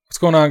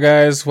going on,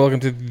 guys? Welcome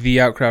to the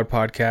Outcrowd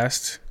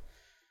Podcast.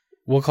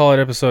 We'll call it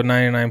episode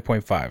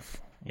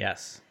 99.5.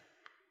 Yes.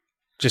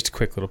 Just a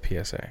quick little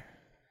PSA.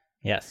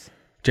 Yes.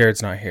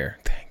 Jared's not here.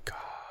 Thank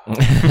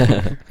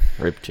God.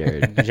 Rip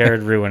Jared.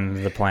 Jared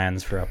ruined the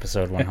plans for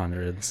episode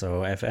 100.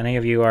 So if any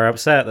of you are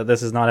upset that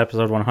this is not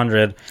episode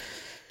 100,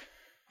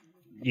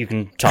 you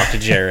can talk to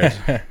Jared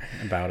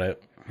about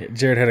it.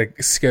 Jared had a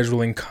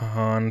scheduling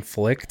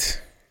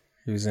conflict.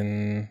 He was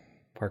in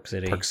Park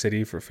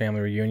City for family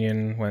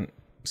reunion.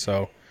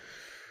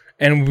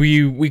 And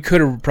we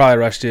could have probably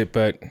rushed it,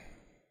 but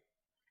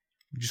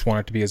we just want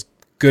it to be as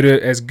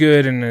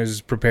good and as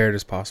prepared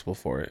as possible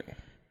for it.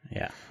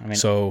 Yeah, I mean,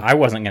 so I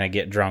wasn't gonna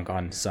get drunk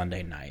on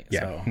Sunday night.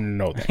 Yeah, so.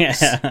 no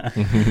thanks.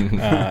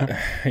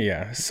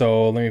 Yeah.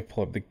 So let me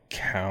pull up the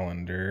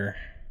calendar.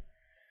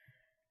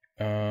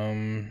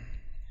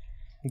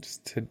 It's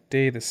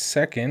today the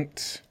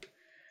 2nd.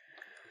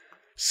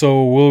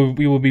 So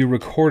we will be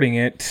recording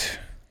it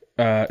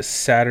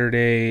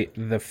Saturday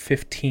the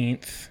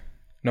 15th.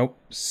 Nope,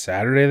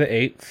 Saturday the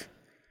 8th,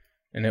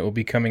 and it will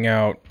be coming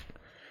out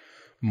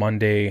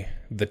Monday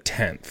the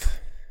 10th.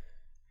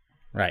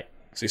 Right.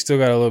 So you still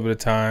got a little bit of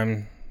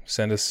time.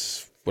 Send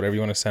us whatever you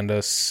want to send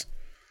us.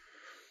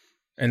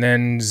 And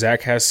then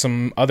Zach has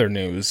some other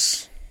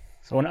news.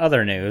 So in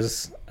other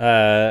news,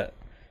 for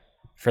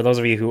those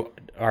of you who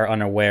are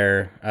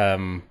unaware,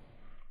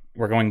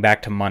 we're going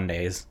back to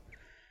Mondays.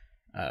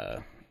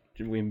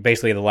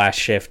 Basically the last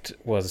shift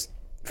was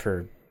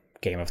for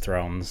Game of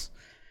Thrones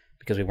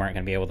because we weren't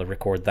going to be able to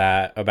record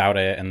that about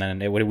it, and then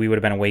we would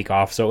have been a week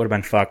off, so it would have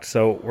been fucked.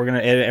 So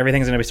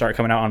everything's going to start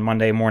coming out on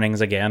Monday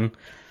mornings again.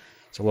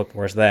 So look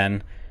for us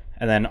then.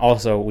 And then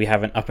also we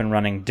have an up and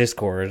running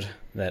Discord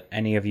that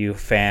any of you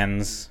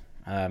fans,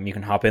 you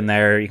can hop in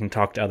there. You can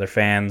talk to other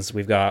fans.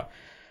 We've got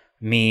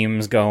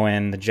memes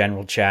going, the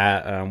general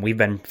chat. We've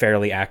been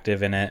fairly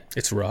active in it.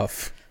 It's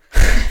rough.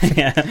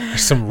 Yeah.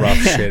 There's some rough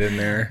shit in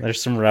there.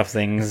 There's some rough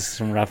things,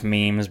 some rough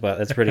memes, but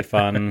it's pretty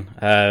fun.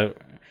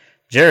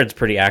 Jared's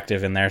pretty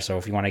active in there, so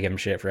if you want to give him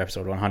shit for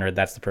episode 100,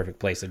 that's the perfect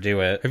place to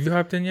do it. Have you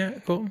hopped in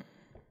yet, Colton?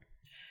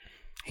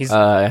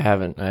 I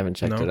haven't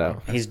checked it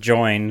out. He's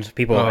joined.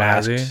 People have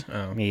asked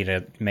Oh. me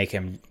to make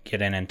him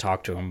get in and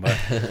talk to him, but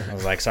I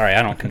was like, sorry,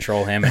 I don't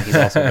control him, and he's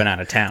also been out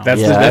of town.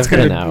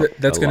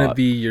 That's gonna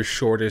be your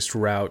shortest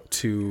route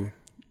to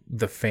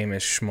the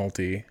famous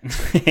Schmulty.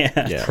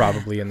 Yeah.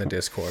 Probably in the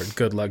Discord.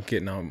 Good luck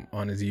getting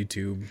on his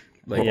YouTube.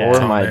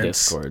 Or my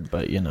Discord,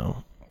 but you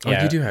know. Oh,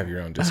 you do have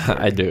your own Discord.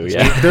 I do,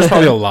 yeah. There's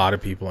probably a lot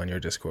of people on your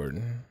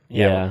Discord.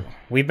 Yeah.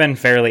 We've been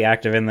fairly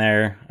active in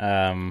there.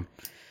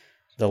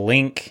 The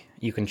link,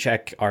 you can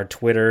check our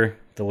Twitter.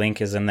 The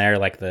link is in there,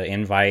 like the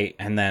invite,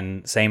 and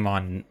then same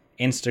on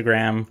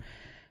Instagram.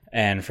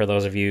 And for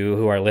those of you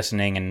who are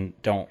listening and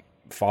don't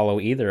follow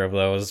either of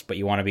those, but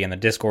you want to be in the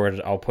Discord,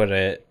 I'll put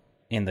it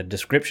in the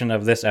description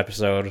of this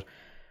episode.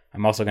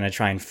 I'm also going to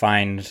try and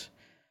find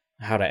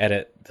how to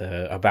edit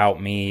the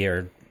about me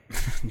or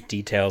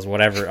details,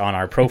 whatever, on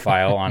our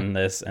profile on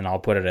this, and I'll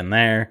put it in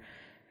there.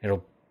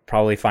 It'll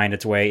probably find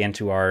its way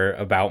into our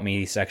about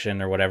me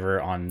section or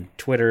whatever on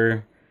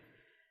Twitter,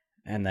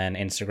 and then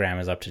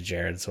Instagram is up to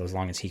Jared, so as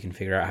long as he can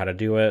figure out how to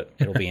do it,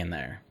 it'll be in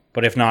there.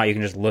 But if not, you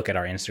can just look at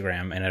our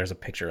Instagram and there's a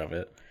picture of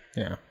it.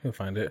 Yeah, you'll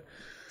find it.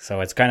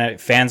 So it's kind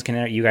of,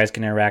 you guys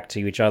can interact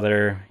to each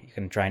other, you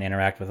can try and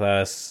interact with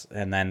us,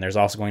 and then there's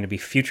also going to be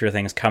future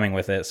things coming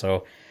with it.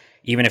 So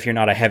even if you're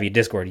not a heavy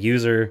Discord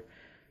user,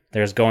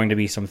 there's going to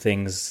be some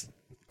things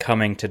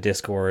coming to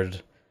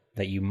Discord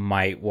that you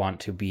might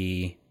want to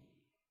be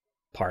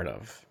part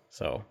of.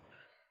 So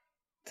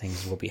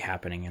things will be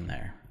happening in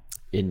there.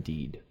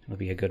 Indeed. It'll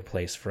be a good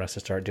place for us to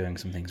start doing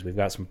some things. We've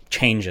got some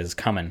changes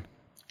coming.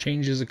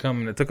 Changes are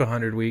coming. It took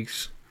 100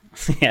 weeks.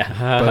 Yeah.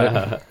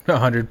 But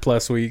 100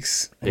 plus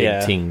weeks.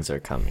 Big things are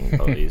coming,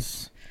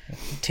 boys.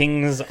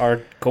 Things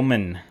are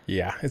coming.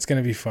 Yeah, it's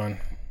going to be fun.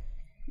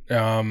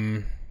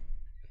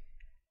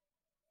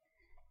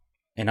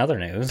 In other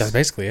news, That's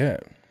basically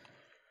it.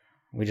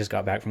 we just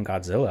got back from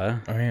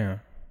Godzilla. Oh, yeah.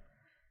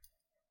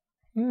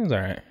 It was all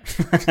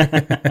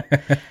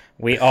right.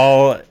 We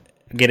all,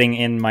 getting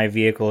in my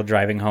vehicle,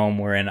 driving home,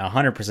 were in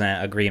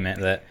 100% agreement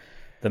that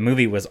the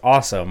movie was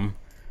awesome,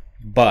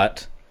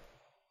 but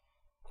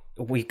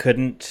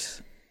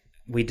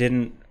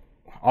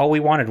all we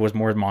wanted was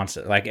more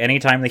monsters. Like,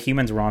 anytime the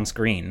humans were on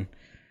screen,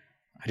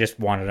 I just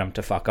wanted them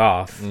to fuck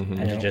off. Mm-hmm.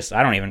 And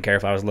I don't even care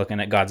if I was looking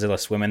at Godzilla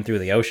swimming through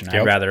the ocean.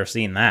 Yep. I'd rather have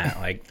seen that.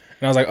 Like,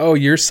 And I was like, oh,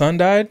 your son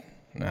died?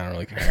 No, I don't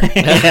really care.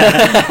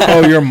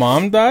 Oh, your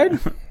mom died?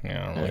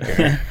 Yeah, I don't really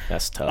care.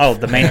 That's tough. oh,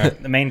 the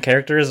main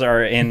characters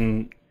are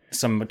in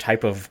some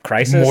type of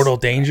crisis. Mortal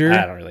danger?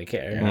 I don't really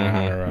care.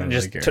 I don't really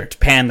Just care. to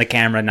pan the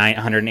camera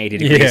 180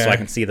 degrees Yeah. so I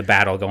can see the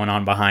battle going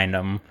on behind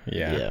them.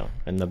 Yeah.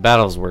 And the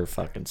battles were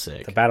fucking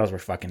sick. The battles were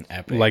fucking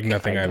epic. Like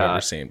nothing I I've got-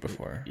 ever seen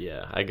before.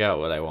 Yeah, I got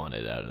what I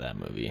wanted out of that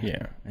movie.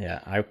 Yeah.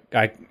 Yeah,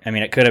 I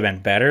mean, it could have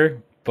been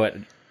better, but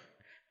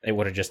it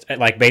would have just,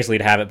 like, basically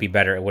to have it be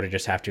better, it would have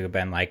just have to have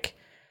been like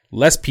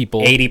less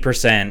people.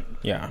 80%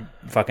 Yeah.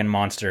 fucking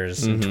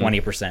monsters and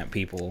 20%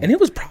 people. And it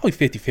was probably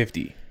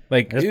 50-50.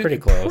 Like, it was pretty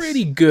close.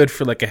 Pretty good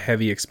for like a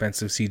heavy,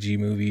 expensive CG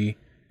movie.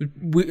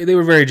 They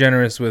were very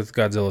generous with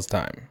Godzilla's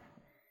time.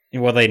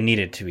 Well, they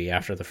needed to be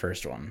after the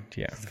first one.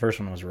 Yeah. The first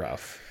one was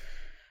rough.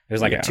 It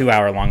was like a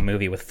 2-hour-long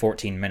movie with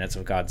 14 minutes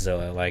of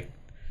Godzilla. Like,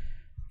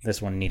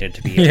 this one needed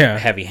to be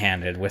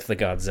heavy-handed with the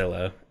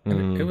Godzilla.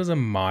 It was a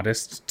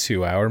modest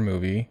 2-hour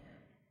movie.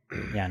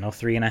 Yeah, no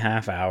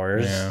 3.5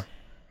 hours. Yeah.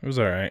 It was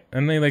all right.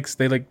 And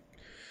they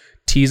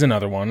tease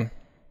another one.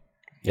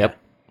 Yep.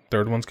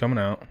 Third one's coming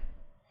out.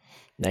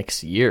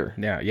 Next year.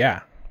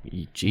 Yeah.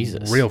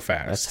 Jesus. Real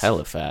fast. That's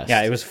hella fast.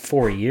 Yeah, it was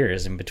 4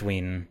 years in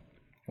between.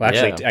 Well,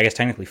 actually, I guess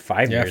technically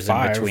 5 years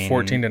in between.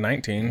 14 to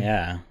 19.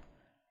 Yeah.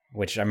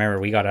 Which I remember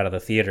we got out of the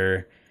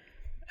theater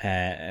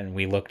and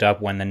we looked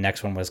up when the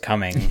next one was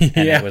coming.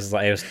 And it was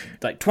like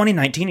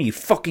 2019, are you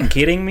fucking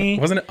kidding me?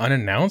 Wasn't it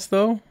unannounced,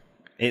 though?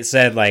 It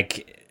said,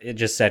 it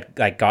just said,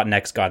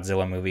 next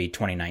Godzilla movie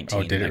 2019.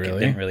 Oh, did it really? It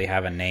didn't really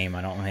have a name,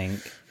 I don't think.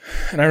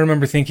 And I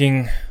remember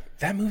thinking,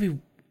 that movie,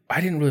 I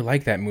didn't really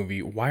like that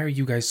movie. Why are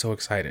you guys so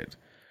excited?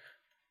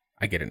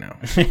 I get it now.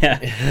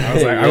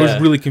 I was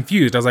really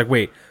confused. I was like,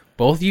 wait,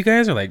 both of you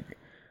guys are like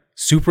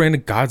super into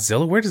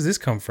Godzilla? Where does this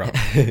come from?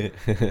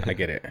 I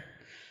get it.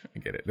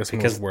 This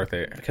one was worth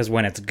it. Because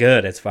when it's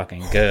good, it's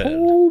fucking good.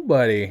 Oh,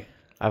 buddy.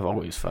 I've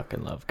always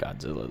fucking loved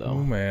Godzilla, though.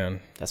 Oh,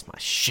 man. That's my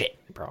shit,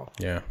 bro.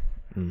 Yeah.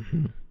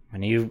 Mm-hmm.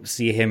 When you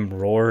see him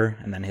roar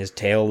and then his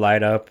tail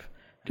light up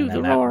and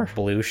then that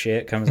blue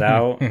shit comes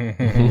out,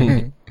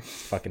 it's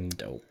fucking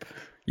dope.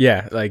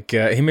 Yeah, like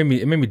it made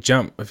me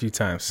jump a few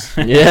times.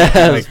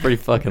 Yeah, it was pretty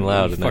fucking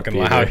loud. Fucking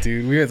loud,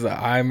 dude. We went to the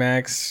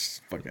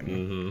IMAX.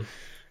 Fucking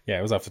yeah,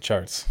 it was off the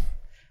charts.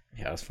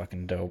 Yeah, it was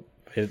fucking dope.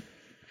 It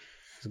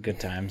was good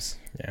times.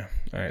 Yeah.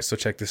 All right, so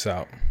check this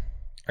out.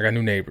 I got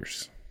new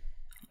neighbors.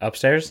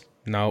 Upstairs?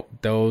 No,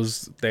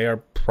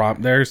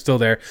 they're still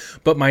there.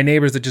 But my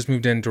neighbors that just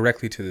moved in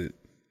directly to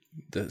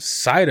the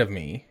side of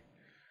me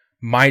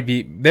might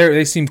be there.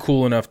 They seem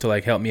cool enough to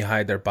like help me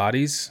hide their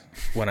bodies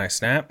when I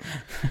snap.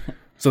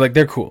 So like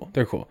they're cool.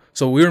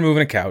 So we were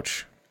moving a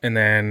couch, and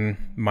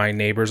then my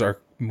neighbors are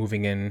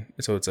moving in.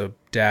 So it's a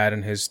dad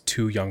and his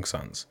 2 young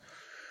sons.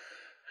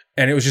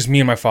 And it was just me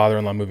and my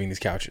father-in-law moving these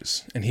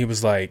couches. And he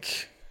was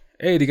like,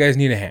 "Hey, do you guys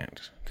need a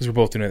hand?" Because we're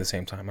both doing it at the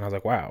same time. And I was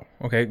like, "Wow,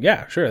 okay,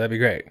 yeah, sure, that'd be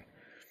great."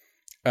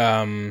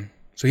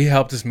 So he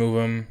helped us move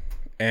them,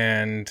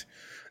 and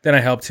then I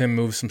helped him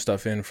move some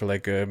stuff in for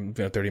like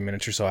 30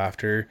 minutes or so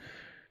after,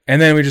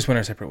 and then we just went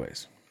our separate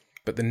ways.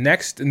 But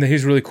and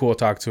he's really cool. I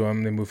talked to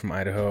him. They moved from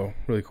Idaho.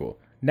 Really cool.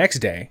 Next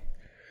day,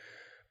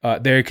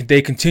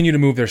 they continue to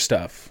move their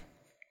stuff,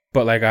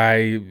 but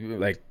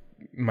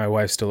my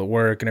wife's still at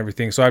work and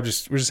everything, so we're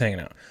just hanging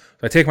out.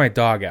 So I take my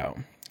dog out,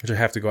 which I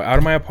have to go out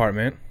of my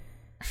apartment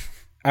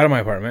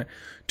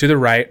to the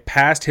right,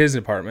 past his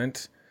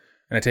apartment,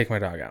 and I take my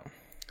dog out.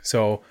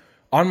 So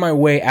on my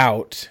way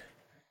out,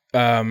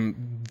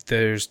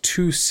 there's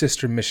 2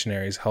 sister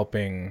missionaries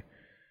helping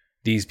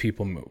these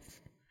people move.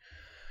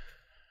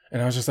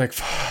 And I was just like,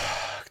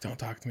 fuck, don't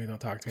talk to me. They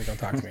talk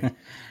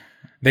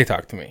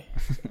to me.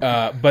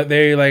 But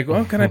they're like,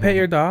 "Well, can I pet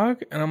your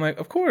dog?" And I'm like,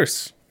 Of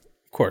course.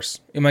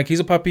 I'm like, he's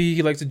a puppy.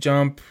 He likes to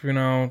jump,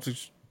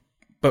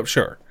 but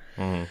sure.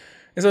 Mm-hmm.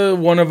 And so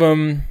one of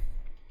them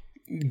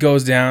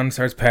goes down,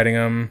 starts petting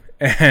him,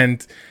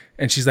 and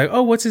she's like,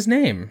 "Oh, what's his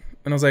name?"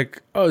 And I was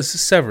like, "Oh, this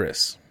is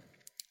Severus."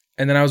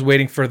 And then I was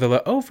waiting for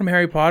from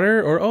Harry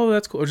Potter, or "Oh,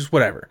 that's cool," or just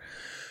whatever.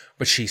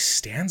 But she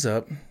stands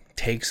up,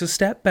 takes a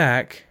step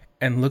back,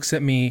 and looks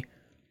at me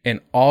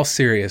in all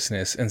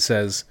seriousness and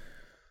says,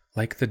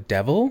 "Like the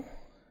devil?"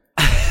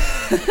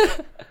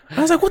 I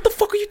was like, "What the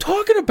fuck are you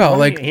talking about?"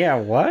 Like, yeah,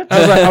 what?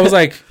 I was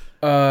like,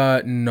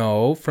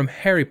 no, from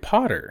Harry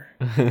Potter.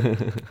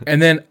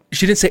 And then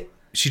she didn't say.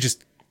 She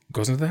just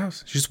goes into the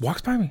house. She just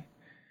walks by me,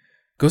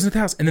 goes into the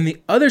house, and then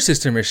the other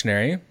sister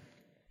missionary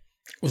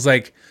was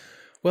like,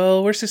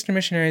 "Well, we're sister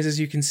missionaries, as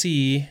you can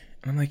see."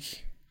 And I'm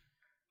like,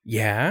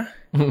 "Yeah."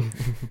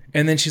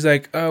 And then she's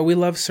like, "We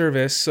love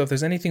service, so if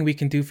there's anything we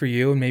can do for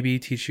you and maybe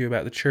teach you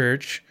about the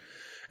church."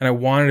 And I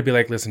wanted to be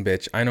like, "Listen,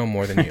 bitch, I know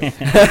more than you."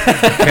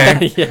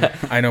 Okay? Yeah.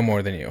 I know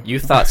more than you. You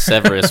thought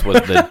Severus was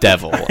the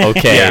devil,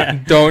 okay? Yeah,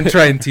 don't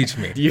try and teach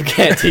me. You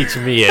can't teach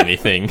me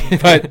anything.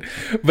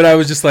 But I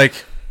was just like,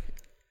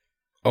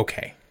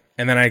 okay.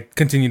 And then I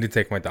continued to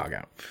take my dog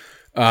out.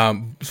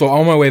 So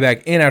on my way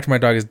back in after my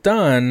dog is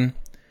done,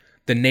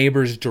 the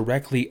neighbors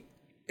directly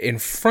in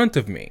front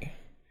of me,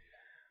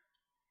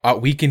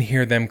 we can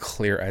hear them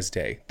clear as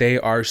day. They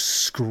are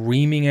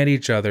screaming at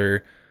each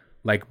other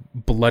like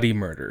bloody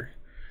murder.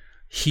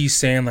 He's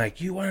saying like,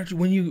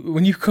 when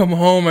you come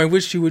home, I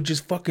wish you would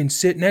just fucking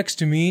sit next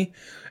to me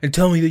and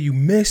tell me that you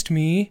missed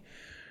me.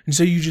 And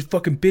so you just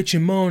fucking bitch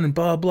and moan and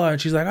blah, blah. And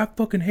she's like, "I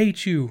fucking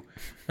hate you."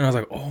 And I was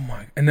like, oh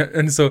my.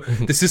 And so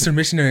the sister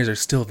missionaries are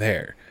still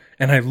there.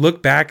 And I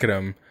look back at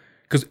them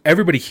because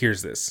everybody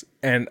hears this.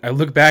 And I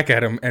look back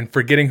at him and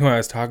forgetting who I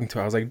was talking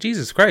to, I was like,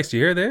 Jesus Christ, you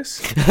hear this?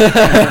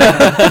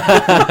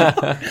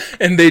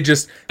 And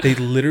they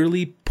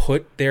literally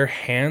put their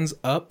hands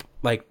up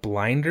like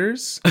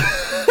blinders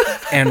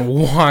and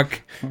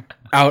walk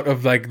out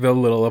of like the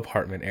little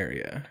apartment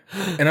area.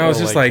 And I was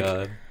just like,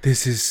 God.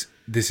 This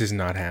is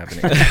not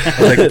happening. I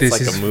was like, this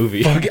is a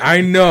movie.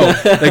 I know.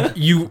 Like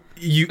you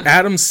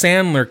Adam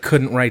Sandler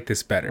couldn't write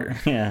this better.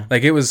 Yeah.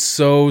 Like it was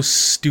so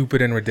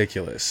stupid and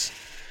ridiculous.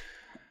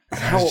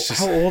 How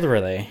old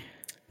were they?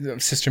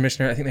 Sister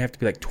missionary, I think they have to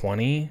be like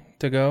 20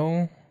 to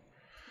go.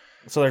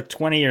 So they're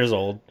 20 years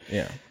old.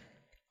 Yeah.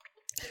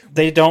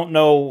 They don't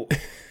know.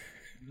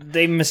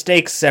 They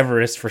mistake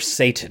Severus for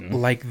Satan.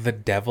 Like the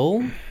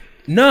devil?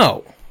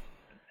 No.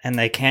 And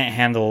they can't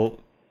handle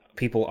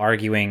people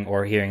arguing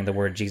or hearing the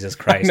word Jesus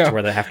Christ to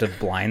where they have to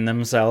blind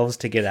themselves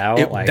to get out.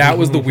 That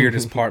was the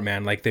weirdest part,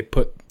 man. Like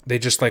they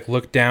just like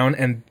looked down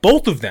and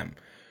both of them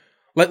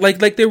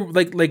like they were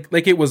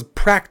like it was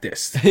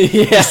practiced.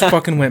 Just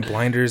fucking went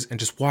blinders and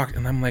just walked,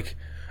 and I'm like,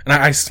 and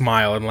I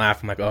smile and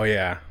laugh. I'm like, oh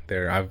yeah,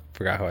 there. I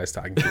forgot who I was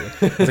talking to.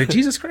 I was like,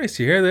 Jesus Christ,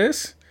 you hear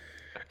this?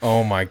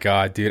 Oh my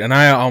God, dude. And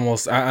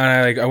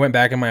I went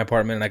back in my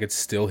apartment and I could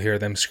still hear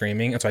them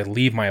screaming. And so I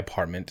leave my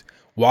apartment,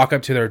 walk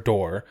up to their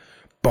door,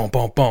 boom,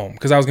 boom, boom.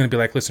 Because I was going to be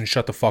like, listen,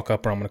 shut the fuck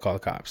up or I'm going to call the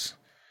cops.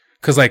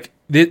 Because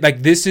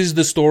this is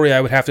the story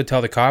I would have to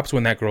tell the cops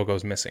when that girl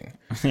goes missing.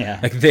 Yeah.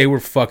 Like they were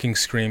fucking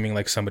screaming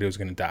like somebody was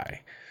going to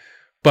die.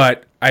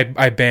 But I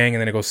bang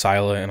and then it goes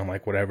silent and I'm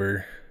like,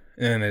 whatever.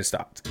 And then it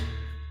stopped.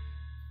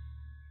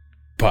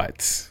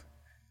 But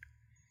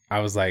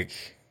I was like,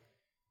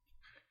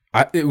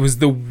 it was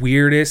the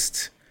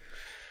weirdest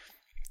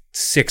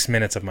 6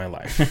 minutes of my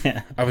life.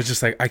 I was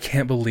just like, I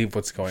can't believe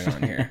what's going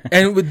on here.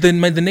 And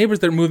the neighbors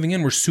that were moving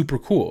in were super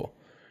cool.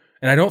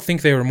 And I don't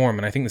think they were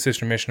Mormon. I think the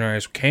sister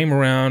missionaries came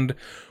around,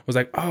 was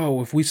like,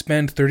 oh, if we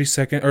spend 30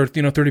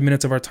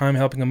 minutes of our time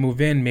helping them move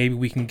in, maybe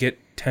we can get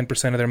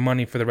 10% of their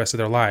money for the rest of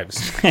their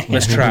lives.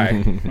 Let's try. I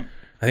think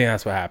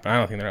that's what happened. I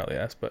don't think they're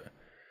LDS, but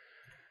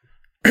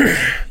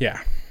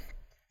yeah.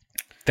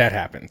 That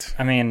happened.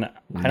 I mean,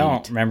 I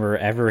don't remember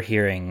ever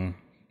hearing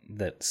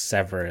that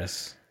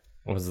Severus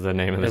was the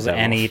name of the devil.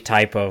 Any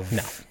type of...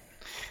 No.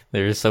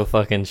 They were so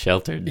fucking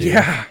sheltered, dude.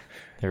 Yeah.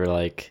 They were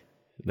like...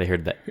 They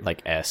heard that,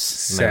 like,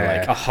 S. And they were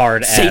like, a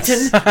hard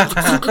Satan?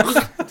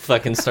 S.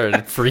 Fucking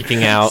started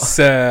freaking out.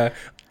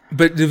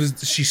 But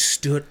she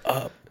stood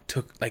up,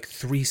 took, like,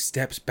 3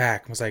 steps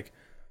back, and was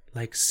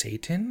like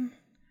Satan?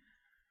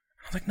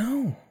 I was like,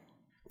 no.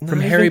 From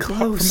Harry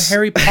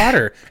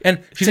Potter.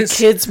 And it's a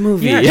kid's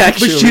movie,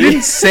 actually. But she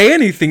didn't say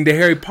anything to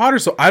Harry Potter,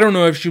 so I don't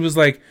know if she was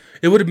like...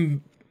 It would have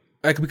been...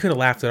 Like, we could have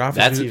laughed it off.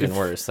 That's even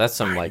worse. That's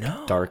some, like,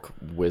 dark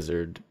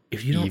wizard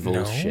if you don't evil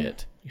know,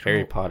 shit.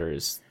 Harry Potter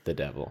is the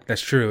devil.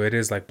 That's true. It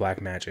is like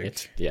black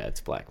magic.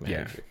 It's black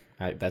magic.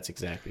 Yeah. That's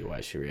exactly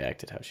why she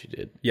reacted how she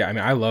did. Yeah, I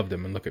mean, I loved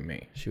him, and look at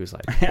me. She was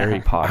like, Harry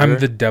Potter? I'm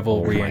the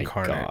devil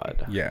reincarnate. My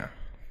God. Yeah.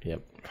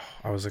 Yep.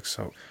 I was like,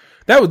 so...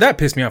 That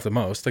pissed me off the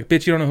most. Like,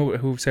 bitch, you don't know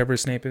who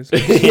Severus Snape is?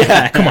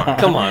 Yeah.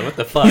 Come on. What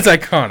the fuck? He's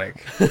iconic.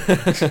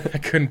 I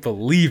couldn't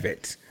believe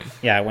it.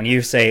 Yeah, when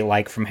you say,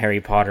 like, from Harry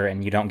Potter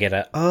and you don't get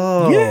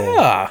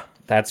yeah,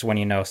 that's when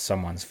you know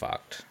someone's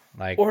fucked.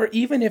 Like, or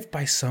even if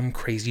by some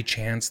crazy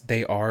chance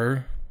they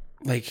are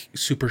like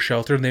super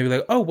sheltered and they'd be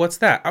like, oh, what's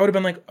that? I would have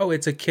been like, oh,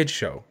 it's a kid's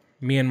show.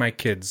 Me and my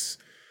kids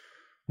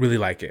really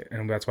like it.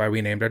 And that's why we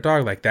named our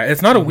dog like that.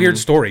 It's not a weird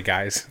story,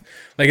 guys.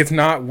 Like, it's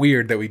not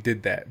weird that we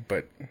did that,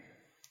 but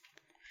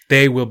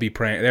they will be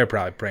praying. They're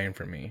probably praying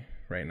for me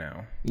right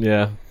now.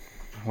 Yeah.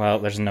 Well,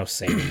 there's no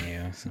saving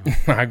you. So.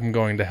 I'm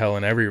going to hell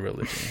in every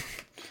religion.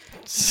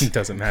 It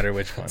doesn't matter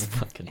which one.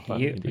 Fucking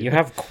funny, you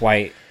have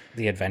quite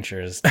the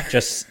adventures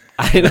just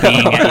being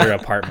at your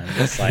apartment.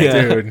 It's like,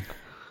 dude.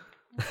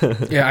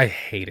 Yeah, I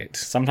hate it.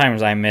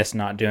 Sometimes I miss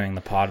not doing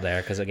the pod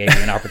there because it gave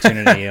you an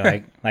opportunity,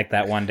 like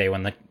that one day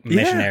when the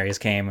missionaries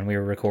came and we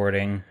were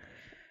recording.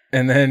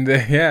 And then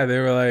they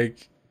were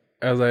like,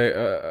 I was like,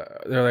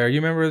 they're like, are you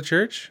a member of the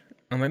church?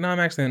 I'm like, no, I'm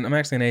actually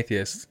an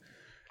atheist.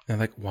 And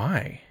they're like,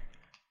 why?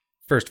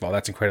 First of all,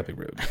 that's incredibly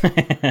rude.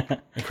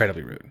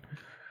 Incredibly rude.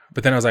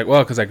 But then I was like,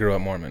 well, because I grew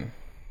up Mormon.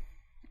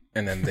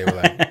 And then they were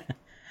like,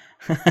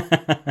 and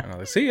I was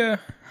like, see ya.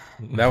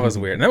 That was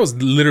weird. And that was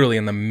literally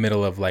in the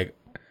middle of like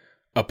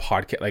a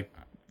podcast, like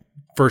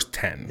first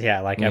 10.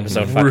 Yeah, like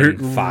episode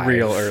fucking 5.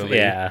 Real early.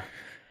 Yeah.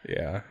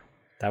 Yeah.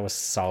 That was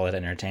solid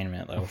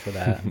entertainment though for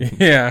that.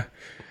 Yeah.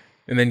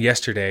 And then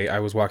yesterday I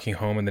was walking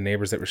home and the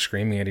neighbors that were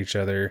screaming at each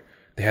other,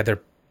 they had their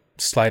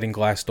sliding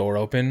glass door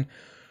open,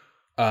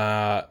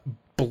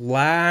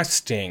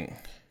 blasting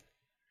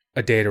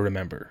A Day to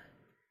Remember.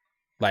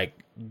 Like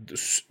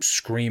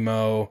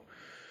screamo.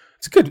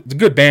 It's a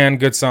good band,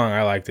 good song.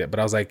 I liked it, but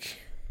I was like,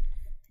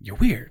 "You're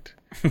weird.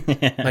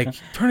 Like,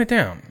 turn it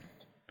down."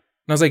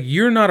 And I was like,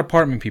 "You're not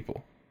apartment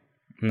people.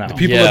 No,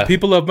 the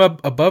people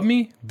above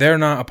me, they're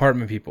not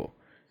apartment people.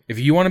 If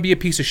you want to be a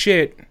piece of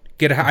shit,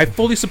 get a house. I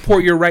fully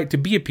support your right to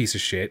be a piece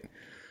of shit,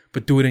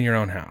 but do it in your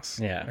own house.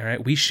 Yeah, all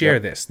right. We share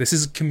this. This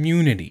is a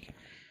community.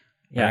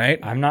 Yeah, right?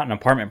 I'm not an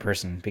apartment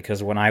person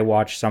because when I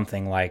watch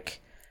something like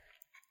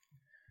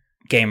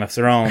Game of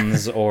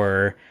Thrones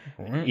or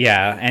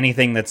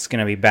anything that's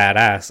gonna be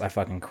badass, I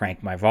fucking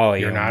crank my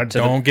volume.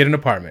 Don't get an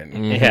apartment.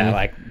 Yeah,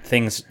 like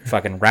things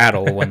fucking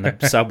rattle when the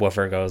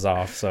subwoofer goes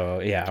off. So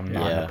yeah, I'm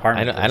not an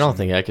apartment person. I don't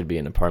think I could be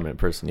an apartment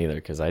person either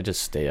because I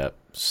just stay up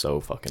so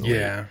fucking late.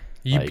 Yeah,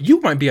 you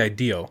might be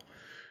ideal.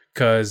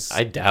 Cause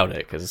I doubt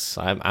it, cause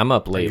I'm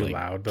up late, like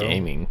loud, though?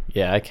 gaming.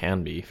 Yeah, I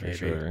can be for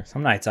sure.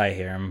 Some nights I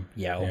hear him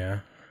yell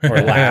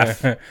or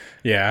laugh.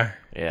 Yeah.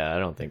 Yeah, I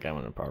don't think I'm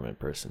an apartment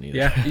person either.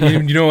 Yeah,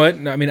 you know what?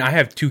 I mean, I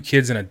have 2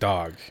 kids and a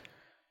dog.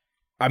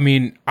 I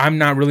mean, I'm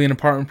not really an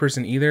apartment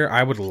person either.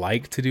 I would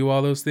like to do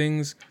all those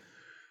things,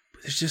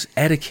 but it's just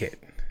etiquette.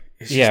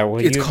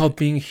 It's called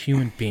being a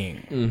human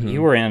being. Mm-hmm.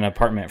 You were in an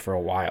apartment for a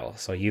while,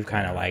 so you've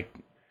kind of like,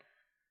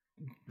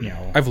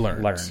 I've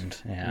learned.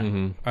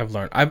 Yeah, I've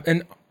learned.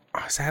 And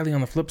sadly,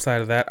 on the flip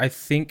side of that, I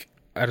think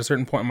at a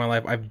certain point in my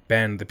life, I've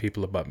banned the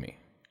people above me.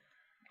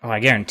 Oh, I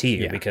guarantee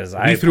you, because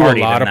I threw a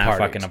lot in of that parties.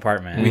 fucking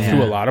apartment. We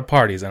threw a lot of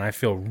parties, and I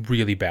feel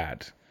really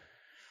bad.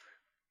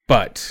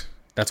 But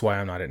that's why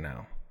I'm not it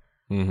now.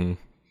 Mm-hmm.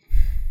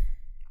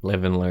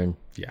 Live and learn.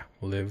 Yeah,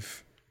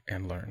 live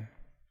and learn.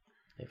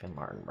 Live and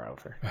learn,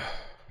 brother.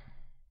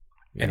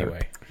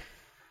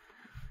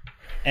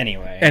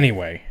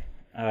 Anyway,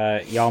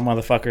 y'all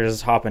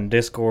motherfuckers hop in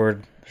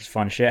Discord. There's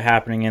fun shit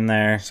happening in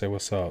there. Say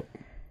what's up.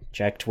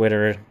 Check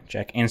Twitter.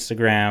 Check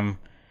Instagram.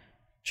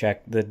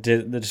 Check the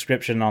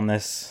description on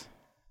this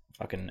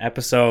fucking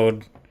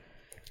episode.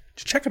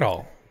 Just check it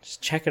all.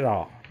 Just check it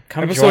all.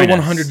 Come Episode join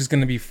 100 us. is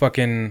going to be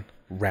fucking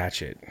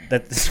ratchet.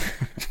 That's.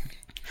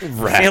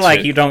 I feel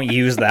like you don't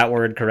use that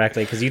word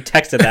correctly because you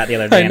texted that the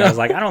other day and I was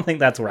like, I don't think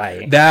that's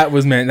right. That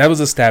was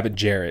a stab at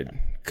Jared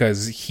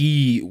because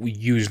he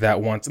used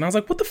that once and I was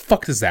like, what the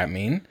fuck does that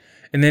mean?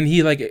 And then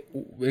he like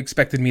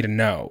expected me to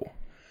know,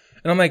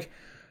 and I'm like,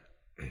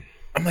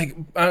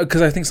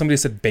 because I think somebody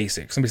said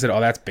basic. Somebody said, oh,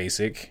 that's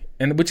basic,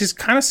 and which is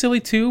kind of silly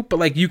too. But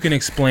like, you can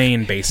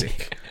explain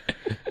basic.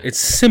 It's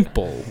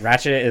simple.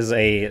 Ratchet is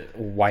a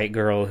white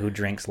girl who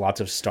drinks lots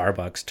of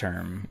Starbucks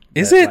term.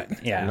 Is it? Like,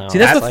 yeah. No, See,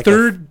 that's the like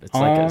third. It's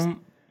like a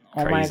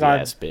oh my crazy god,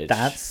 ass bitch.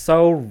 that's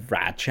so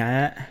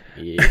ratchet.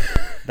 Yeah.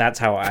 That's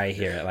how I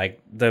hear it.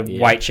 Like the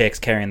white chicks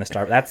carrying the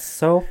Starbucks. That's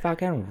so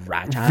fucking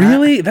ratchet.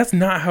 Really? That's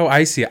not how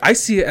I see it. I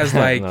see it as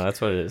like No,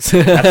 that's what it is.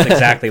 That's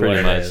exactly what Pretty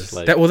it much, is.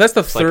 like- that's the like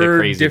a third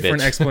crazy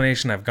different bitch.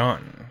 explanation I've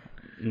gotten.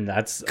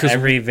 That's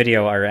every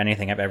video or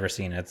anything I've ever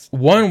seen. It's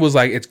One was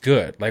like, it's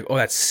good. Like, oh,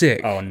 that's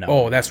sick. oh no.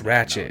 Oh, that's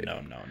ratchet.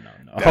 No.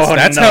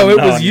 That's how it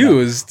was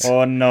used.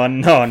 Oh no.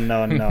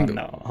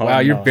 Oh, Wow,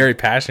 you're no. very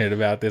passionate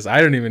about this.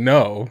 I don't even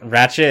know.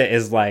 Ratchet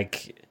is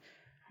like,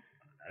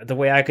 the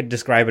way I could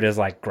describe it is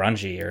like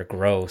grungy or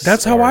gross.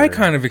 That's how or, I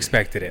kind of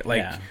expected it. Like,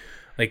 Yeah.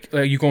 like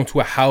you go into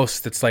a house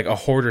that's like a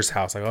hoarder's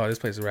house. Like, oh, this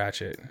place is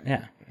ratchet.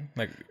 Yeah.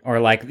 Like, Or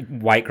like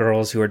white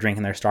girls who are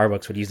drinking their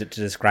Starbucks would use it to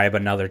describe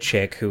another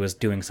chick who was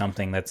doing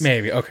something that's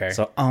maybe okay.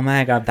 so. Oh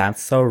my god,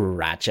 that's so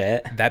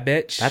ratchet. That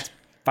bitch. That's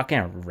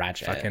fucking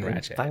ratchet. fucking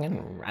ratchet.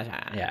 Fucking ratchet.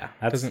 Yeah, That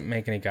that's. doesn't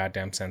make any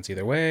goddamn sense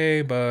either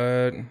way.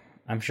 But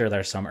I'm sure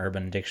there's some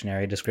Urban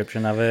Dictionary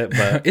description of it,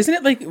 but isn't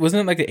it like? Wasn't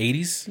it like the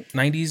 80s,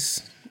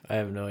 90s? I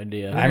have no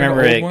idea. I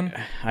remember old it. one?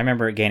 I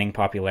remember it gaining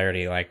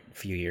popularity like a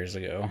few years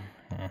ago.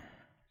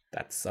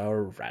 That's so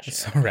ratchet.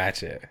 So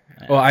ratchet.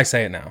 Well, I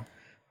say it now.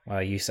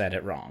 Well, you said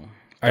it wrong.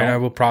 I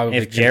will probably.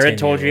 If Jared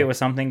told you continue. it was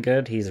something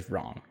good, he's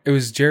wrong. It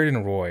was Jared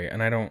and Roy,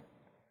 and I don't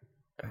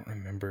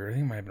remember. I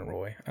think it might have been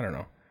Roy. I don't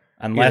know.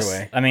 Unless,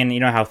 way. I mean, you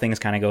know how things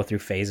kind of go through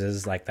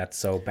phases. Like that's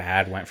so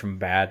bad went from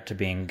bad to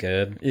being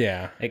good.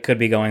 Yeah, It could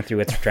be going through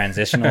its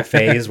transitional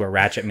phase where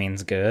ratchet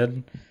means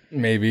good.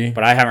 maybe.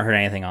 But I haven't heard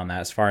anything on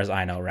that. As far as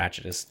I know,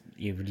 ratchet is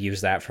you would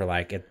use that for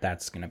like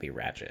that's gonna be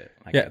ratchet.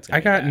 Like, Yeah, it's gonna I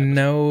be got bad.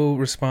 no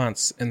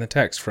response in the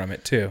text from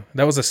it too.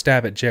 That was a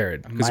stab at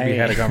Jared because we My-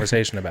 had a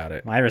conversation about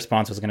it. My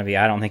response was gonna be,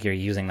 I don't think you're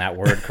using that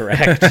word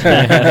correct.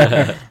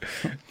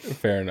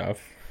 Fair enough.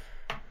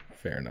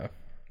 Fair enough.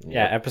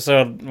 Yeah,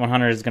 episode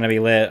 100 is going to be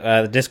lit.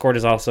 The Discord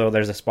is also,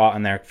 there's a spot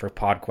in there for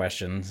pod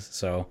questions,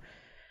 so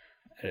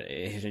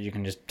you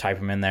can just type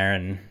them in there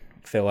and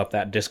fill up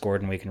that Discord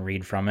and we can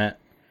read from it.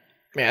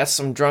 Ask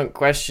some drunk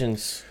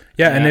questions.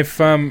 Yeah, and Yeah. if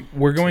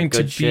we're going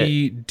to good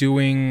be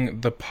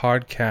doing the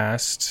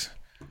podcast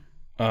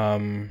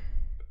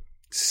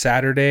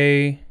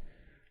Saturday,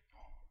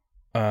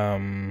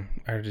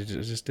 I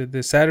just did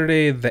this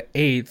Saturday the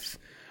 8th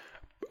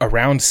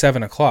around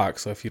 7:00.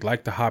 So if you'd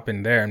like to hop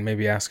in there and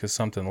maybe ask us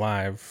something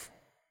live,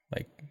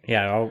 like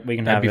Yeah, we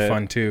can that'd have be it,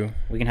 fun too.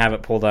 We can have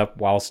it pulled up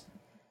whilst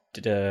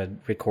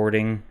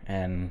recording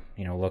and,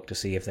 look to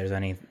see if there's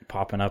any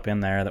popping up in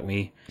there that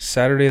we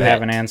Saturday the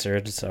haven't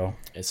answered, so.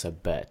 It's a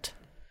bet.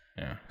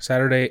 Yeah,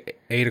 Saturday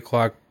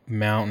 8:00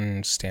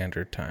 Mountain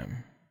Standard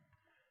Time.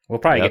 We'll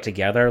probably Yep. get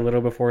together a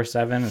little before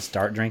 7 and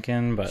start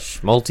drinking, but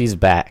Schmalty's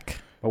back.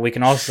 we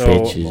can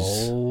also...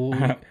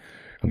 Bitches.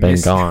 I've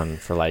been gone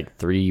for like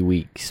 3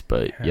 weeks,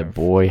 but your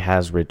boy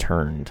has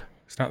returned.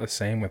 It's not the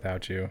same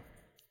without you.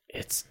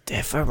 It's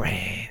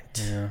different.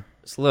 Yeah.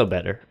 It's a little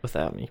better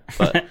without me,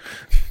 but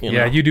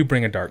you do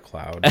bring a dark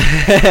cloud,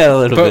 a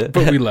little bit.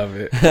 but we love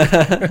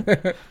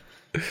it.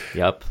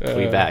 Yep,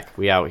 we back.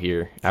 We out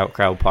here.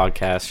 Outcrowd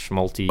podcast,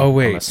 Schmulty. Oh,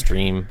 wait. On a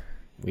stream.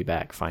 We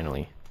back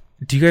finally.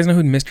 Do you guys know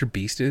who Mr.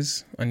 Beast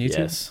is on YouTube?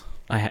 Yes,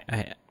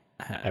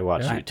 I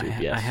watch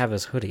YouTube. Yes, I have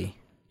his hoodie.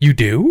 You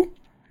do?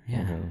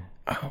 Yeah.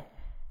 Oh.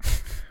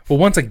 Well,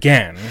 once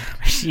again,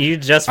 You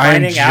just I'm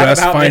finding just out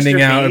about finding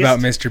Mr. out Beast? about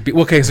Mr. Beast.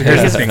 Okay, so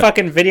here's His the thing.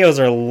 fucking videos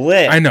are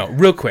lit. I know,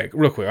 real quick.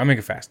 I'll make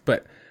it fast.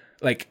 But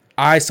like,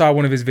 I saw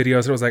one of his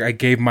videos. It was like, I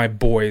gave my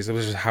boys. It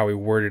was just how he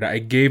worded it. I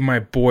gave my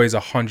boys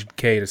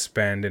 $100K to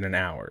spend in an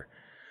hour.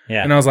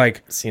 Yeah. And I was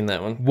like, seen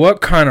that one.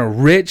 what kind of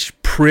rich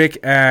prick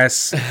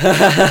ass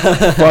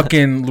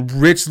fucking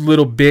rich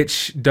little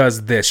bitch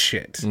does this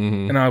shit?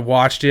 Mm-hmm. And I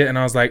watched it and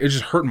I was like, it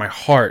just hurt my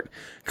heart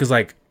because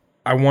like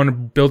I want to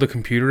build a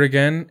computer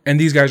again, and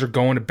these guys are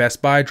going to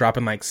Best Buy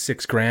dropping like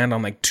 $6,000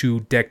 on like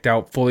 2 decked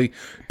out fully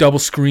double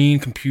screen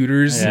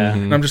computers. Yeah.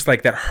 And I'm just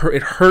like, that hurt.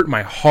 It hurt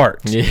my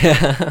heart.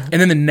 Yeah. And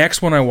then the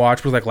next one I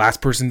watched was like, last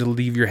person to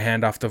leave your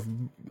hand off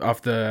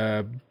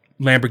the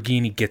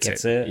Lamborghini gets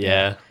it.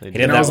 Yeah. did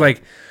And that I was one.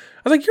 like,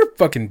 you're a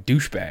fucking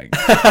douchebag.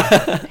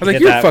 I was like,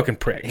 did you're a that- fucking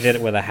prick. He did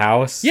it with a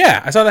house.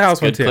 Yeah, I saw the house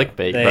one Good too.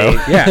 clickbait, They- bro.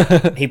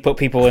 Yeah, He put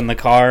people in the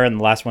car, and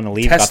the last one to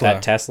leave got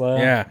that Tesla.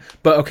 yeah.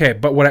 But okay,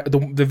 but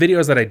the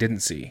videos that I didn't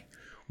see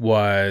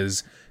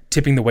was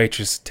tipping the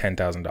waitress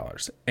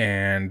 $10,000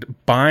 and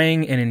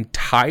buying an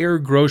entire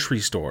grocery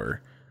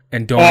store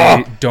and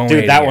donating.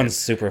 Dude, that one's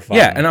super fun.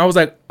 Yeah, and I was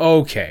like,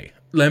 okay,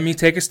 let me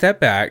take a step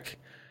back.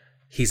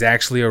 He's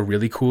actually a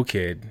really cool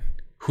kid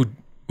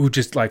who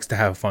just likes to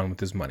have fun with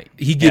his money.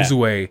 He gives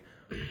away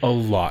a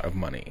lot of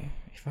money.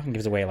 He fucking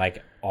gives away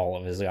like all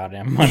of his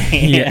goddamn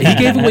money. Yeah, he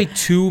gave away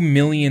 $2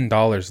 million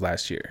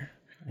last year.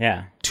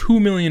 Yeah.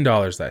 $2 million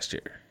last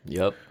year.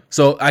 Yep.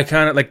 So I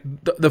kind of like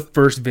the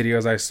first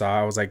videos I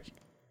saw, I was like,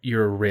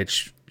 you're a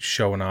rich,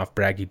 showing off,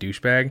 braggy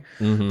douchebag.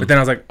 Mm-hmm. But then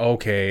I was like,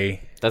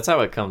 okay. That's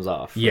how it comes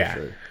off. For Yeah.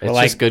 Sure. It's Well,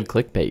 like- just good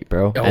clickbait,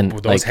 bro. Oh, and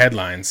those like,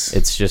 headlines.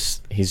 it's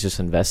just, he's just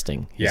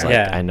investing. He's Yeah. like,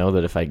 Yeah. I know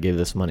that if I give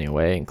this money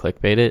away and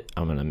clickbait it,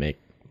 I'm going to make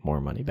more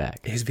money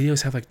back. His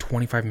videos have like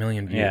 25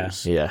 million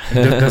views. Yeah.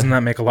 Doesn't that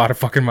make a lot of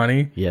fucking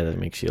money? Yeah, that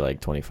makes you like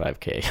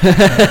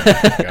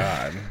 25K.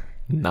 God.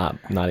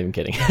 Not even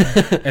kidding.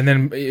 And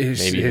then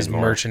his Maybe even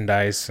more.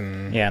 merchandise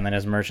and Yeah, and then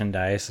his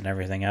merchandise and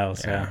everything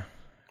else. Yeah.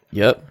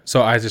 Yep.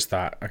 So I just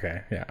thought,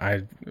 okay, yeah,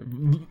 I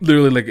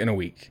literally like in a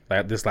week,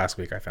 like this last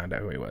week, I found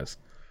out who he was.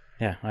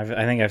 Yeah. I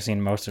think I've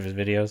seen most of his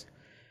videos.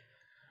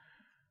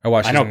 I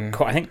watched. I know. his-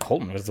 I think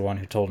Colton was the one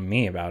who told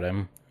me about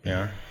him.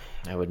 Yeah,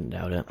 I wouldn't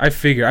doubt it. I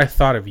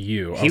thought of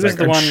you. He was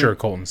the I'm one- sure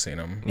Colton's seen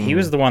him. He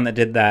was the one that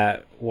did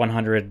that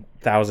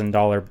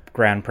 $100,000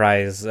 grand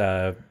prize.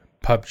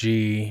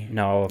 PUBG.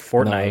 No, No,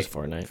 Fortnite. it was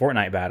Fortnite.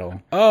 Fortnite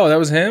battle. Oh, that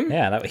was him.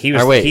 Yeah, that he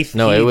was. Or wait, he,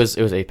 no, he- it was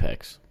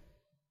Apex.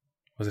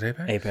 Was it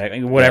Apex?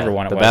 Apex, whatever Yeah,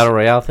 one it the was. battle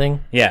royale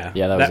thing. Yeah,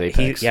 Yeah, that was Apex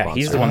he's the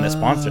sponsored. one that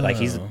sponsored. Like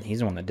he's Oh.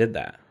 the one that did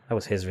that. That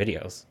was his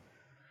videos.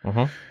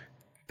 Mm-hmm.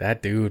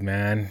 That dude,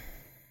 man.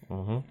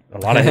 A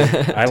lot of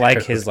his, I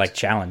like his like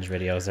challenge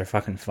videos. They're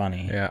fucking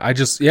funny. Yeah,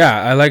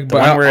 I like.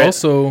 But one I where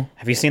also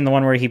Have you seen the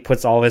one where he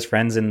puts all of his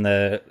friends in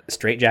the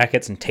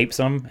straitjackets and tapes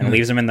them and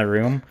leaves them in the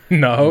room?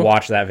 no.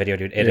 Watch that video,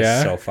 dude. It is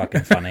Yeah? so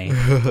fucking funny.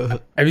 Have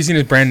you seen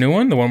his brand new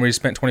one? The one where he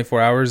spent 24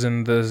 hours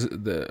in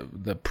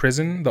the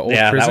prison, the old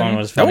Yeah, that prison. one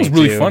was That funny, was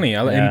really too. funny.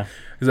 Yeah. And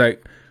he's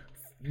like,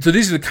 so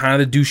these are the kind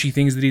of the douchey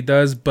things that he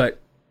does. But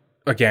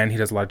again, he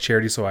does a lot of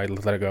charity, so I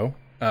let it go.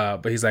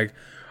 But he's like,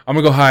 I'm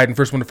gonna go hide, and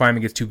first one to find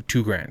me gets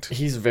two grand.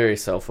 He's very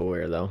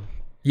self-aware though.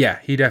 Yeah,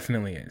 he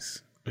definitely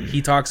is.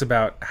 He talks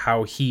about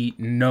how he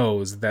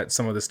knows that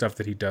some of the stuff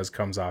that he does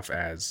comes off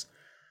as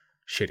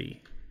shitty,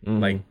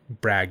 like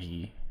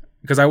braggy.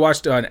 Because I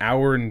watched an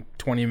hour and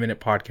 20-minute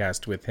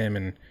podcast with him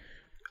and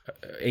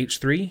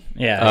H3.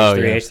 Yeah, Oh,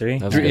 H3, yeah. H3.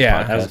 That was a good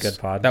Yeah, that was a podcast. good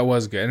pod. That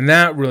was good, and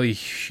that really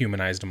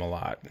humanized him a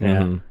lot. Yeah.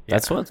 Mhm.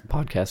 That's what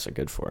podcasts are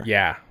good for.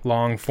 Yeah,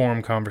 long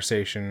form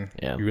conversation.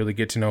 Yeah. You really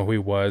get to know who he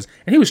was,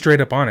 and he was straight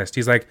up honest.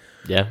 He's like,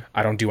 Yeah.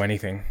 I don't do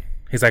anything.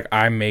 He's like,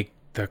 I make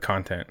the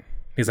content.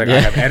 He's like, I Yeah.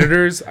 have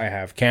editors, I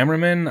have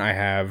cameramen,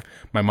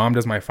 my mom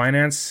does my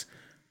finance.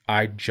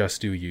 I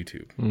just do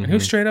YouTube. And he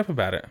was straight up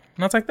about it.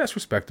 And I was like, that's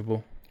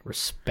respectable.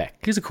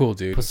 Respect. He's a cool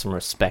dude. Put some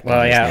respect. Well,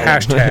 on his yeah. name.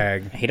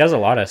 Hashtag. He does a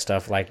lot of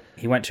stuff. Like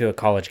he went to a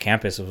college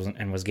campus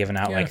and was giving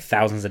out like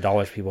thousands of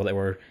dollars to people that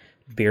were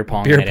beer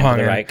ponging Beer it into pong.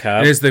 the right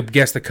cup. And it's the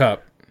guess the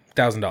cup,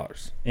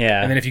 $1,000.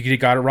 Yeah, And then if you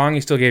got it wrong, he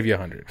still gave you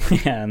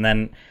 $100. yeah, and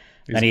then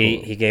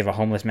he gave a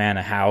homeless man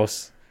a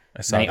house.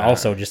 I saw And he that.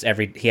 also just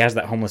he has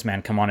that homeless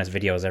man come on his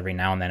videos every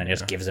now and then and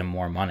just gives him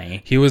more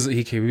money. He was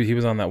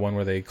on that one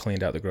where they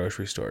cleaned out the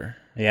grocery store.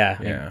 Yeah,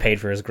 Yeah. He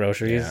paid for his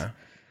groceries. Yeah.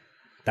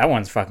 That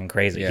one's fucking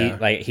crazy.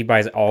 Yeah. He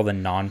buys all the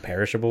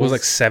non-perishables. It was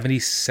like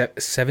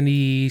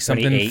 $70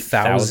 something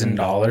thousand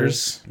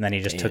dollars. And then he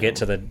just took it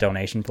to the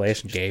donation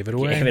place and Gave it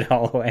away. Gave it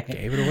all away.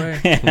 Gave it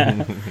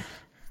away.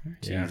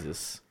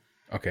 Jesus.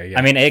 Okay. Yeah.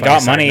 I mean, it Funny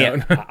got side money.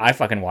 note. I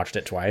fucking watched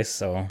it twice.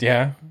 So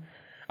Yeah.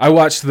 I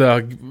watched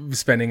the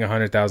spending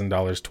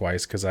 $100,000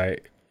 twice because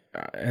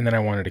and then I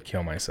wanted to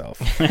kill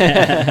myself.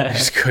 I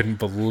just couldn't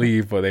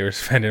believe what they were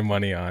spending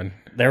money on.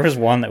 There was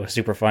one that was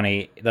super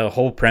funny. The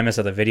whole premise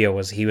of the video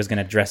was he was going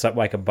to dress up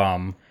like a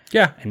bum,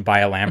 and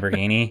buy a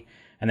Lamborghini,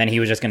 and then he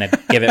was just going to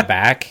give it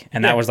back,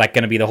 and that was like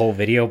going to be the whole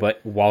video.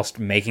 But whilst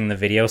making the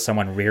video,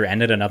 someone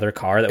rear-ended another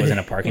car that was in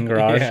a parking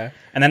garage,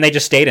 and then they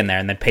just stayed in there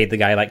and then paid the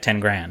guy like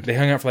 $10,000. They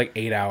hung out for like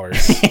 8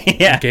 hours.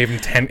 Gave him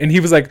 10, and he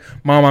was like,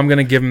 "Mom, I'm going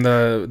to give him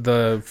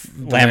the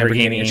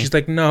Lamborghini," and she's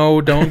like, "No,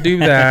 don't do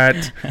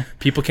that.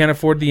 People can't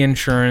afford the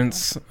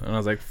insurance." And I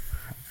was like,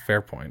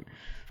 "Fair point,"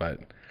 but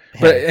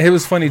it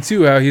was funny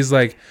too how he's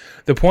like,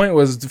 the point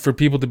was for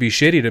people to be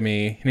shitty to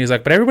me, and he's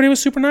like, but everybody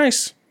was super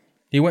nice.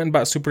 He went and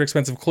bought super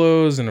expensive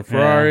clothes and a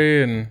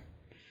Ferrari, and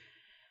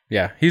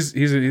he's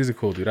a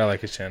cool dude. I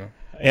like his channel.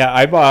 Yeah,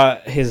 I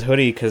bought his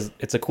hoodie because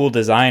it's a cool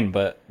design,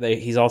 but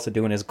he's also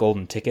doing his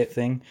golden ticket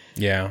thing.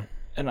 Yeah,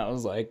 and I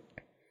was like,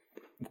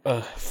 a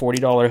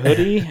 $40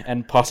 hoodie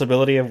and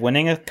possibility of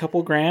winning a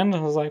couple grand.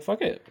 I was like,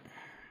 fuck it.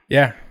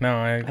 Yeah, no,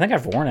 I think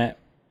I've worn it.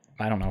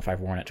 I don't know if I've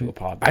worn it to a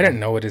pod. I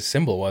didn't know what his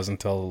symbol was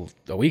until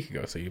a week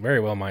ago, so you very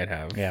well might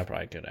have. Yeah,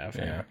 probably could have.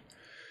 Yeah.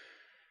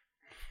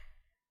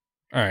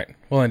 All right,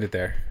 we'll end it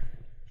there.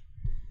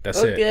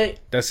 That's it.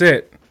 That's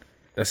it.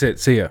 That's it.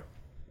 See ya.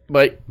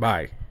 Bye.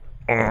 Bye.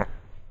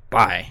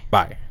 Bye.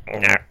 Bye.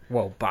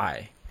 Whoa,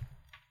 bye.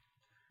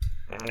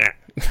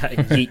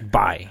 Yeet,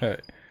 bye.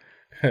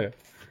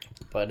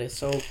 But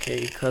it's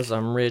okay, because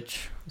I'm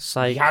rich.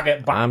 Psych. Y'all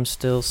get bye. I'm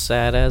still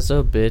sad as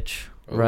a bitch.